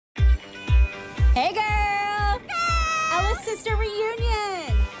missed a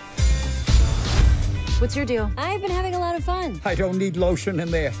reunion! What's your deal? I've been having a lot of fun. I don't need lotion in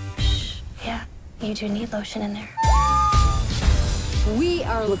there. Yeah, you do need lotion in there. We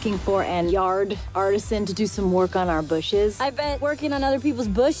are looking for an yard artisan to do some work on our bushes. I bet working on other people's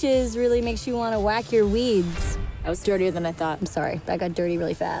bushes really makes you want to whack your weeds. I was dirtier than I thought. I'm sorry, that got dirty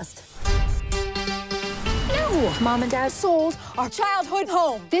really fast. No! Mom and Dad sold our childhood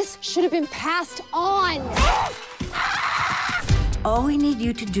home. This should have been passed on. All we need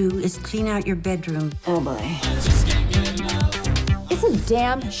you to do is clean out your bedroom. Oh, boy. It's a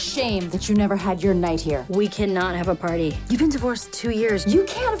damn shame that you never had your night here. We cannot have a party. You've been divorced 2 years. You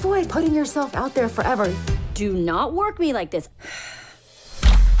can't avoid putting yourself out there forever. Do not work me like this.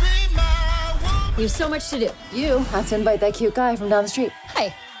 You have so much to do. You have to invite that cute guy from down the street.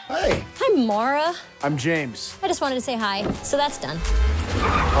 Hi. Hey. Hi, Mara. I'm James. I just wanted to say hi, so that's done.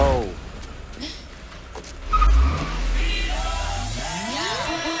 Oh.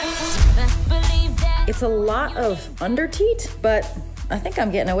 It's a lot of underteat, but I think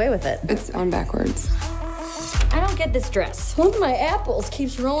I'm getting away with it. It's on backwards. I don't get this dress. One of my apples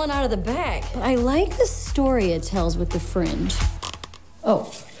keeps rolling out of the bag. But I like the story it tells with the fringe. Oh,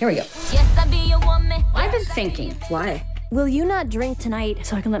 here we go. I've been thinking. Why? Will you not drink tonight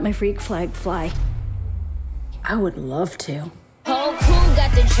so I can let my freak flag fly? I would love to. Whole crew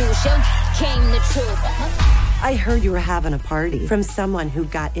got the juice, yo, came the truth. I heard you were having a party from someone who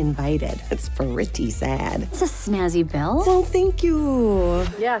got invited. It's pretty sad. It's a snazzy bell. Oh, thank you.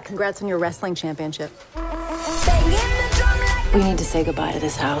 Yeah, congrats on your wrestling championship. We need to say goodbye to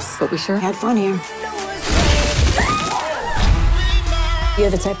this house. But we sure had fun here. You're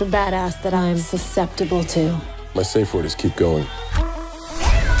the type of badass that I'm susceptible to. My safe word is keep going.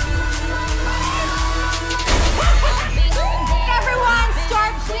 Everyone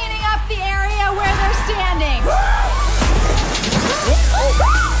start cleaning up the area where they're standing.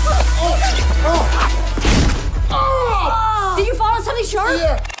 Did you fall on something sharp?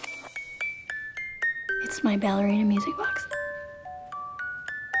 Yeah. It's my ballerina music box.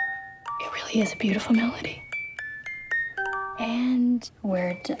 It really is a beautiful melody. And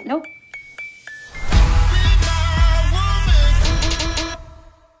we're done. Nope.